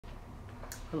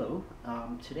Hello.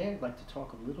 Today I'd like to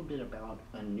talk a little bit about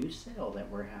a new sale that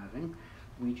we're having.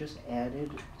 We just added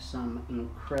some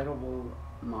incredible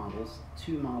models,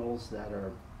 two models that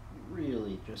are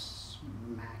really just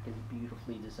smacking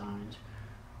beautifully designed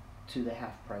to the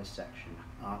half price section.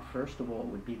 First of all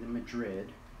would be the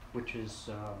Madrid, which is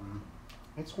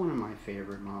it's one of my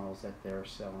favorite models that they're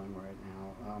selling right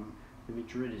now. The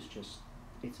Madrid is just,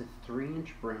 it's a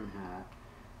 3-inch brim hat,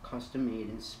 custom made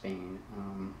in Spain.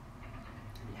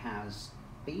 It has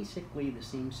basically the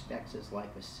same specs as like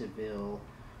a Seville,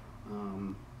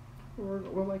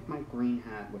 or like my green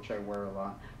hat, which I wear a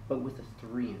lot, but with a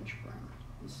 3-inch brim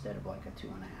instead of like a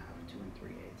 2.5, 2 3/8,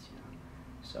 you know.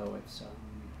 So it's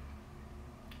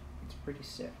pretty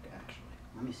sick actually.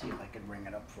 Let me see if I can bring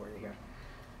it up for you here.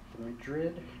 The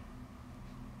Madrid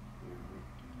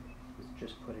is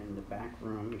just put in the back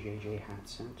room, JJ Hat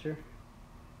Center.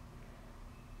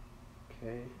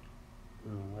 Okay.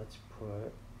 Let's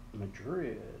put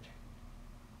Madrid.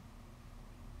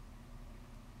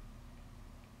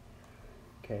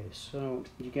 Okay, so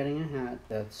you're getting a hat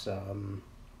that's got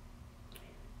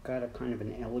a kind of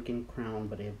an elegant crown,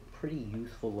 but a pretty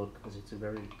youthful look because it's a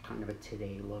very kind of a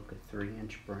today look, a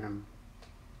 3-inch brim,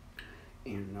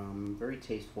 and very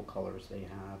tasteful colors they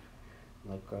have.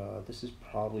 Like this is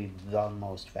probably the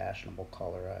most fashionable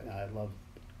color. I love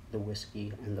the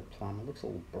whiskey and the plum. It looks a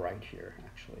little bright here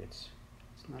actually. It's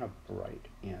not a bright,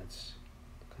 yeah, it's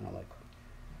kind of like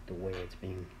the way it's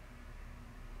being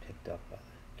picked up by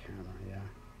the camera, yeah.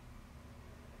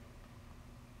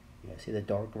 Yeah, see the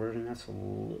dark version, that's a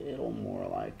little more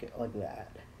like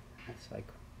that. That's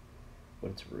like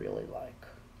what it's really like.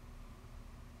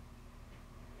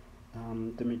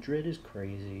 The Madrid is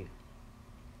crazy.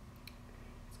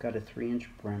 It's got a 3-inch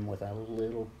brim with a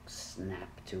little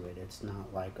snap to it. It's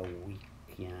not like a weak,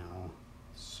 you know,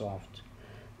 soft,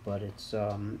 but it's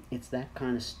that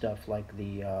kind of stuff, like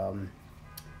the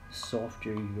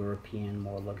softer European,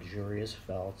 more luxurious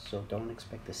felt. So don't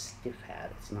expect a stiff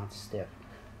hat. It's not stiff.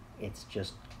 It's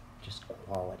just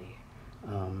quality.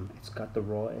 It's got the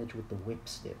raw edge with the whip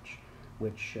stitch,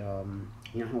 which you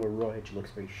know how a raw edge looks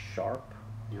very sharp.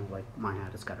 You know, like my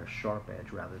hat has got a sharp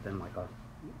edge rather than like a,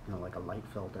 you know, like a light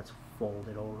felt that's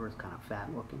folded over. It's kind of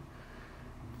fat looking.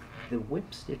 The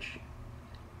whip stitch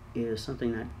is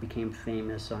something that became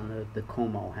famous on the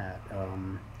Como hat,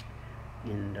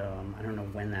 and I don't know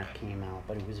when that came out,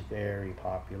 but it was very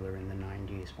popular in the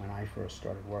 90s when I first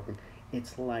started working.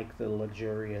 It's like the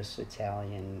luxurious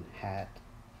Italian hat,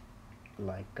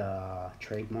 like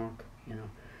trademark, you know,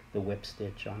 the whip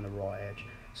stitch on the raw edge.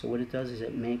 So what it does is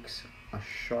it makes a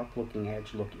sharp looking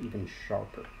edge look even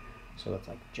sharper. So it's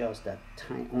like just that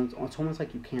tiny, it's almost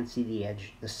like you can't see the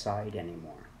edge, the side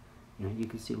anymore. You know, you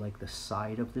can see like the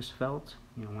side of this felt.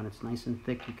 You know, when it's nice and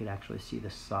thick, you could actually see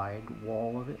the side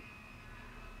wall of it.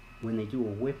 When they do a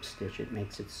whip stitch, it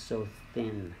makes it so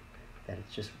thin that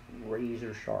it's just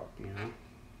razor sharp, you know,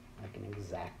 like an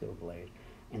X-Acto blade.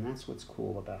 And that's what's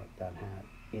cool about that hat.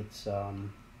 It's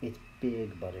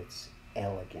big, but it's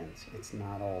elegant. It's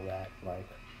not all that, like,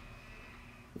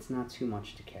 it's not too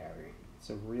much to carry.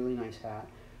 It's a really nice hat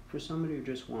for somebody who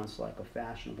just wants like a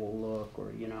fashionable look,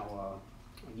 or, you know, a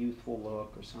youthful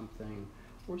look or something,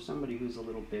 or somebody who's a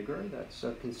little bigger that's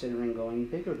considering going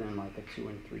bigger than like a 2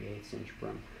 3/8 inch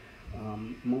brim.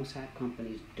 Most hat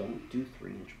companies don't do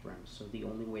 3-inch brims, so the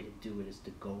only way to do it is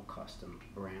to go custom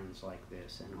brands like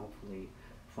this, and hopefully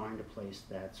find a place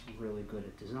that's really good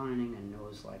at designing and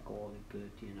knows like all the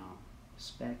good, you know,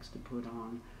 specs to put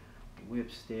on,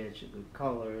 whip stitch, the good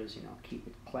colors, you know, keep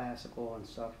it classical and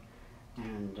stuff,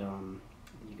 and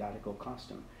you got to go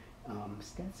custom.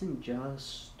 Stetson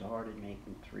just started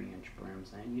making 3-inch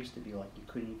brims, and it used to be like you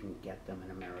couldn't even get them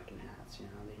in American hats, you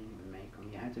know, they didn't even make them.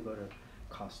 You had to go to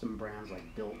custom brands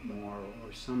like Biltmore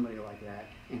or somebody like that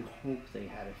and hope they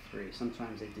had a 3.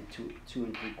 Sometimes they did 2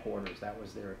 3/4. That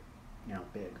was their, you know,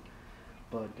 big.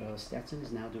 But Stetson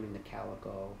is now doing the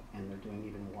calico, and they're doing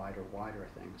even wider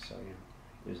things. So, you know,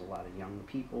 there's a lot of young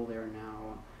people there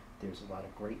now. There's a lot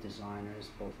of great designers,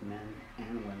 both men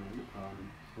and women,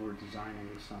 who are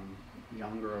designing some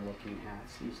younger looking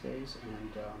hats these days,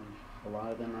 and a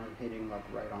lot of them are hitting like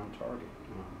right on target.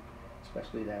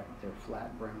 Especially their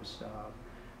flat brim stuff,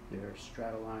 their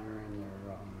Stratoliner, and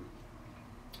their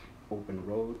open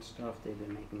road stuff. They've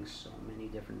been making so many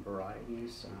different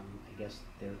varieties. I guess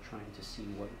they're trying to see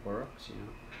what works, you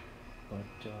know. But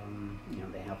you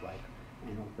know, they have like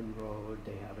an open road.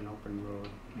 They have an open road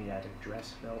made out of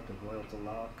dress felt, the Royal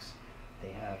Deluxe.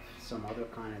 They have some other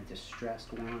kind of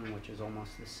distressed one, which is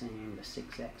almost the same, the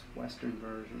 6X Western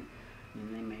version.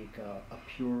 And they make a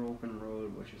pure open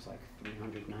road, which is like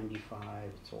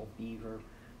 $395. It's all beaver.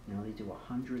 You know, they do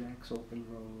 100x open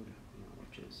road, you know,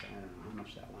 which is, I don't know how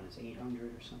much that one is,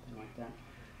 800 or something like that.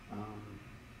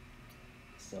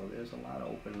 So there's a lot of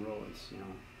open roads, you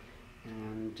know,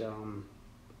 and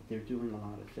they're doing a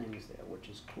lot of things there, which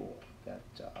is cool. That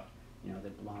you know,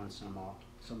 they're blowing some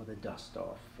of the dust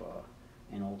off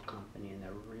an old company, and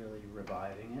they're really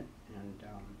reviving it.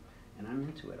 And I'm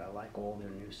into it. I like all their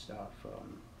new stuff.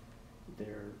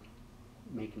 They're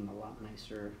making a lot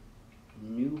nicer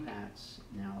new hats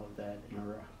now that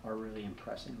are really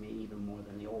impressing me even more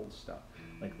than the old stuff,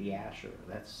 like the Asher.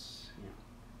 That's, you know,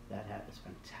 that hat is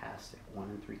fantastic.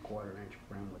 1 3/4 inch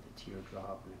brim with a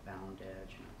teardrop and a bound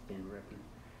edge and a thin ribbon.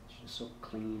 It's just so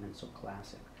clean and so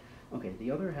classic. Okay,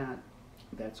 the other hat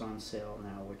that's on sale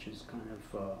now, which is kind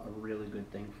of a really good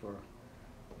thing for,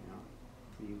 you know,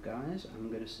 for you guys, I'm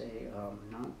going to say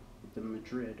not the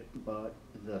Madrid, but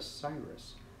the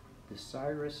CYRUS. The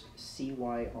CYRUS,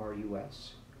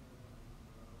 CYRUS,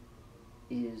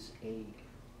 is a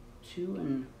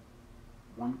 2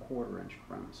 1/4 inch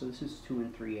brim. So this is 2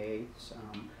 3/8.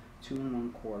 2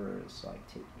 1/4 is like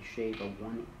you shave a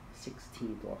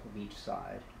 1/16 off of each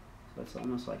side. So it's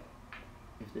almost like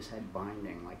if this had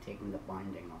binding, like taking the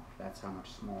binding off. That's how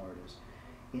much smaller it is.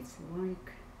 It's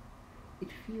like, it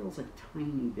feels a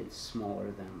tiny bit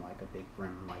smaller than like a big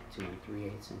brim, like 2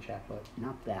 3/8 inch hat, but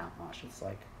not that much. It's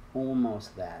like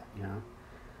almost that, you know.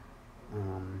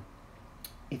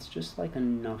 It's just like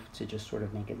enough to just sort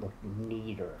of make it look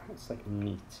neater. It's like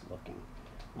neat looking.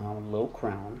 Low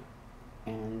crown,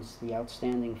 and the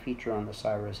outstanding feature on the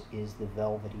CYRUS is the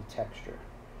velvety texture.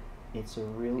 It's a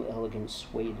real elegant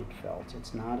suede felt.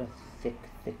 It's not a thick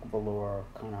velour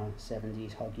kind of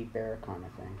 70s Huggy Bear kind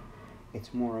of thing.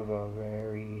 It's more of a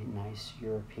very nice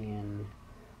European,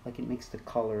 like it makes the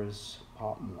colors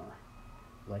pop more.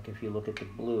 Like if you look at the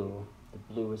blue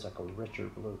is like a richer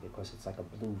blue because it's like a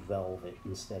blue velvet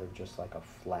instead of just like a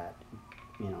flat,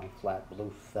 you know, flat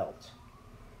blue felt.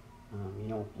 You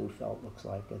know what blue felt looks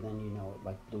like, and then you know what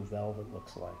like blue velvet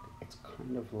looks like. It's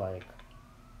kind of like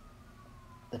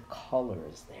the color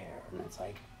is there, and it's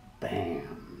like,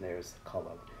 bam, there's the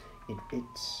color.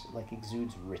 It's like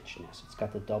exudes richness. It's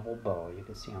got the double bow, you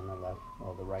can see on the left,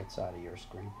 or the right side of your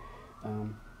screen.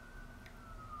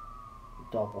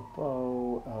 Double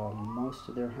bow. Most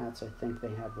of their hats, I think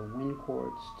they have the wind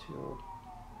cords too.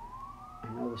 I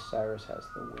know the CYRUS has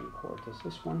the wind cord. Does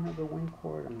this one have the wind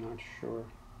cord? I'm not sure.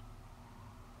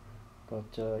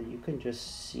 But you can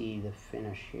just see the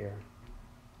finish here.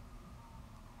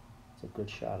 It's a good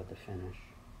shot of the finish.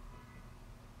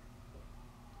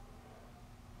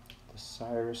 The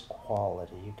CYRUS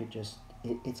quality, you could just,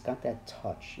 it's got that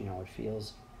touch, you know, it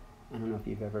feels, I don't know if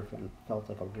you've ever felt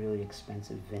like a really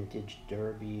expensive vintage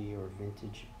derby or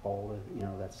vintage bowler, you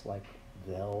know, that's like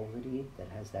velvety, that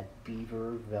has that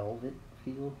beaver velvet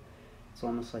feel. It's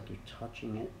almost like you're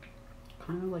touching it,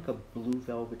 kind of like a blue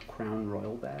velvet Crown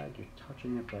Royal bag. You're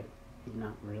touching it, but you're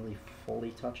not really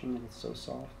fully touching it. It's so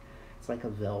soft. It's like a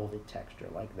velvet texture,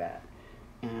 like that.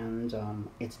 And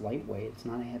it's lightweight. It's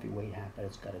not a heavyweight hat, but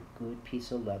it's got a good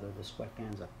piece of leather. The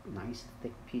sweatband's a nice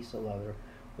thick piece of leather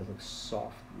with a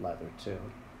soft leather too.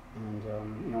 And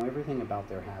you know, everything about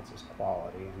their hats is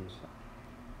quality, and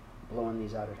blowing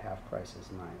these out at half price is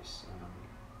nice.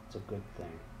 It's a good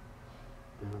thing.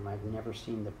 I've never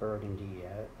seen the burgundy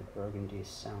yet. The burgundy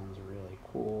sounds really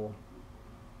cool.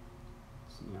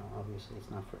 You know, obviously it's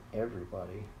not for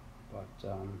everybody, but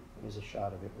there's a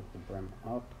shot of it with the brim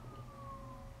up.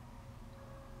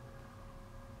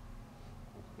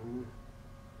 Oh,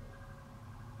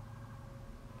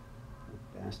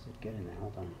 bastard, get in there,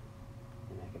 hold on.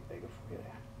 Let me make it bigger for you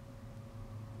there.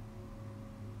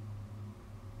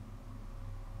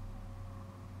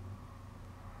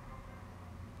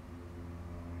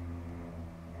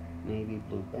 Navy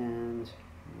blue band,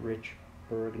 rich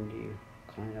burgundy,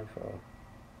 kind of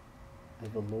a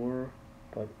velour,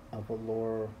 but a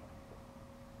velour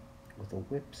with a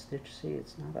whip stitch. See,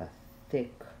 it's not a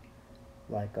thick,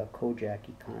 like a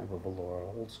Kojaki kind of a velour,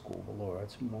 old school velour.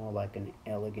 It's more like an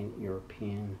elegant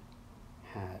European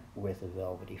hat with a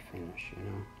velvety finish, you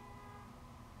know.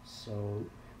 So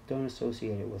don't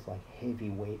associate it with like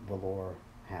heavyweight velour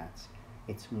hats.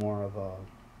 It's more of a,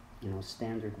 you know,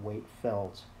 standard weight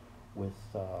felt with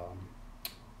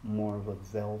more of a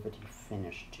velvety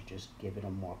finish to just give it a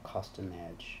more custom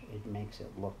edge. It makes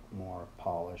it look more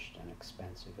polished and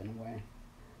expensive in a way.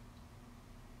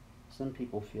 Some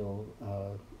people feel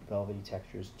velvety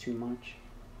texture is too much.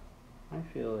 I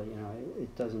feel, you know,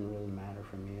 it doesn't really matter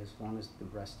for me as long as the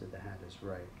rest of the hat is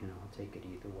right. You know, I'll take it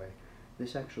either way.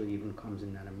 This actually even comes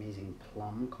in that amazing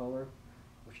plum color,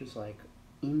 which is like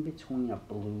in between a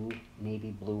blue,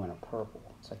 navy blue, and a purple.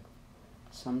 It's like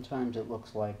sometimes it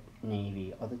looks like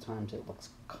navy, other times it looks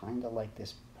kind of like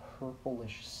this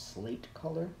purplish slate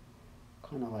color,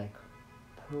 kind of like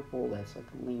purple that's like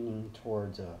leaning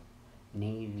towards a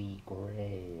navy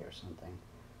gray or something.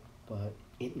 But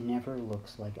it never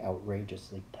looks like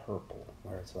outrageously purple,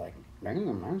 where it's like,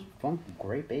 damn, that's a funky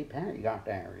gray bay hat you got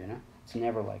there, you know? It's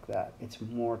never like that. It's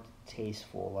more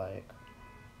tasteful,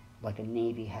 like a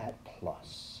navy hat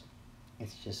plus.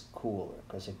 It's just cooler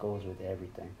because it goes with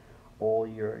everything. All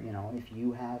your, you know, if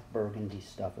you have burgundy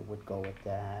stuff, it would go with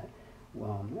that.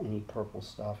 Any purple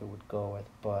stuff, it would go with.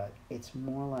 But it's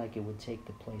more like it would take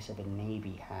the place of a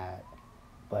navy hat,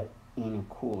 but in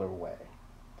a cooler way.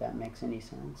 That makes any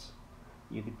sense?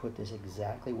 You could put this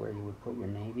exactly where you would put your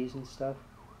navies and stuff,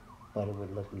 but it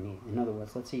would look neat. In other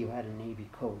words, let's say you had a navy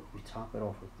coat, you top it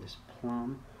off with this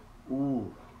plum.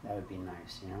 Ooh, that would be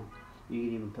nice, you know? You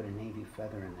could even put a navy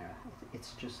feather in there.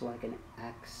 It's just like an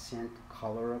accent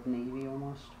color of navy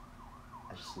almost.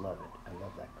 I just love it. I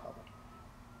love that color.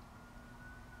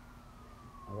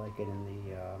 I like it in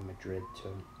the Madrid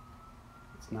too.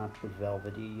 It's not the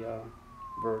velvety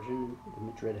version. The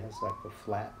Madrid has like the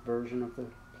flat version of the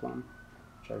plum,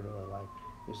 which I really like.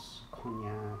 This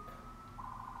cognac.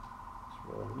 It's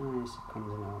really nice. It comes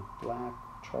in a black,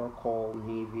 charcoal,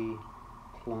 navy,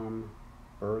 plum,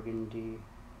 burgundy,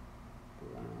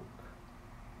 black,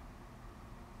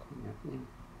 cognac. Yeah.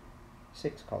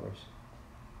 6 colors.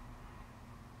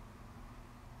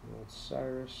 The old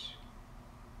CYRUS.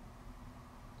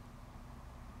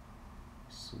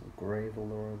 Some gray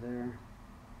velour there.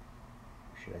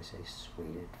 Or should I say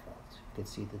suede felt? You can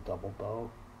see the double bow.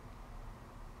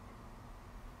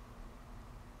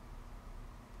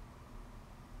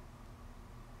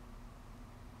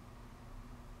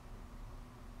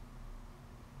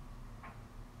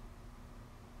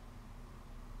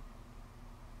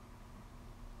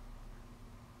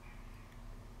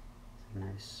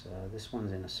 Nice. This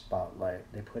one's in a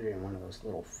spotlight. They put it in one of those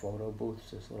little photo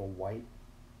booths, those little white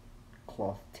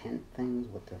cloth tent things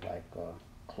with the like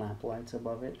clamp lights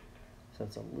above it. So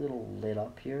it's a little lit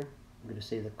up here. I'm going to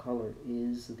say the color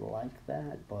is like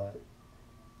that, but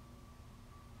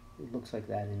it looks like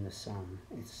that in the sun.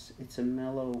 It's a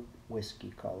mellow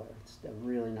whiskey color. It's a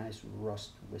really nice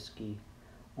rust whiskey,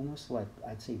 almost like,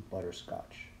 I'd say,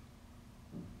 butterscotch.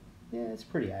 Yeah, it's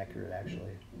pretty accurate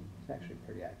actually. It's actually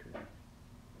pretty accurate.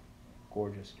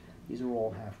 Gorgeous. These are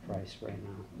all half price right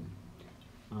now.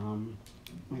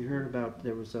 I heard about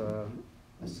there was a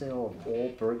sale of all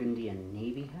burgundy and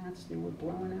navy hats they were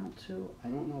blowing out too. I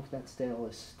don't know if that sale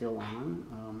is still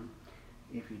on.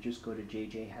 If you just go to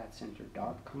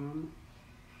jjhatcenter.com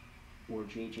or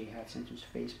JJ Hat Center's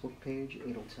Facebook page,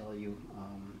 it'll tell you.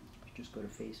 If you just go to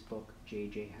Facebook,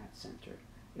 JJ Hat Center,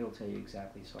 it'll tell you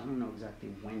exactly. So I don't know exactly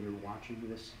when you're watching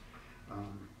this,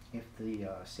 if the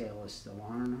sale is still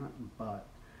on or not, but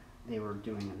they were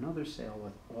doing another sale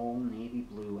with all navy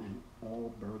blue and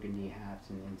all burgundy hats,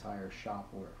 and the entire shop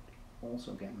were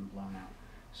also getting blown out.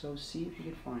 So see if you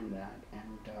can find that,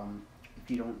 and if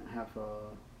you don't have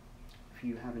if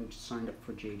you haven't signed up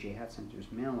for JJ Hat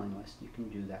Center's mailing list, you can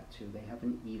do that too. They have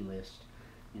an e-list.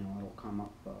 You know, it'll come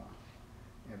up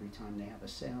every time they have a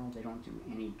sale. They don't do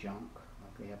any junk.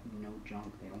 Like, they have no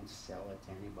junk. They don't sell it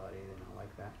to anybody. They're not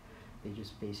like that. They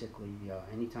just basically,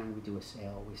 anytime we do a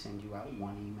sale, we send you out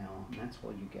one email, and that's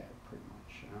all you get, pretty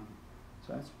much.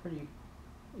 So that's pretty.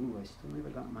 Ooh, I still never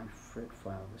got my fret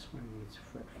file. This one needs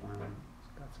fret filing.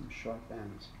 It's got some sharp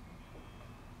ends.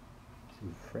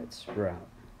 Some fret sprout.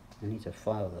 I need to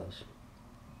file those.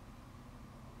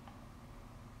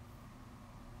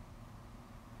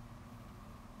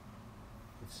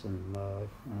 It's some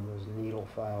one of those needle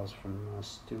files from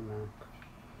Stumac.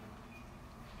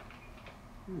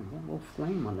 That little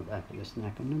flame on the back of this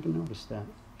neck. I never noticed that.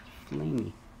 It's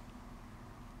flamey.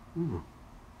 Oh.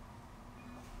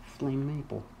 Flame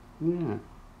maple. Yeah.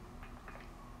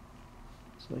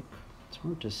 It's like, it's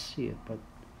hard to see it, but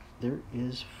there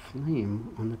is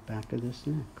flame on the back of this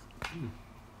neck.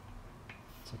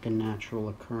 It's like a natural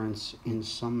occurrence. In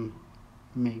some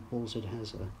maples, it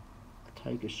has a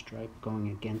tiger stripe going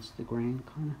against the grain,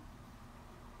 kind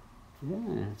of.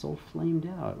 Yeah, it's all flamed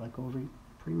out, like over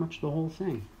pretty much the whole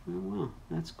thing. Oh wow,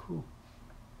 that's cool.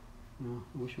 Well,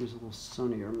 I wish it was a little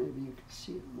sunnier. Maybe you could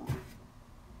see it more.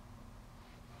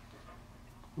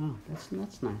 Wow, that's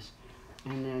nice.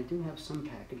 And I do have some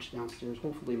package downstairs.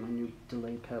 Hopefully my new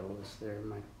delay pedal is there,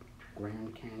 my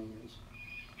Grand Canyons.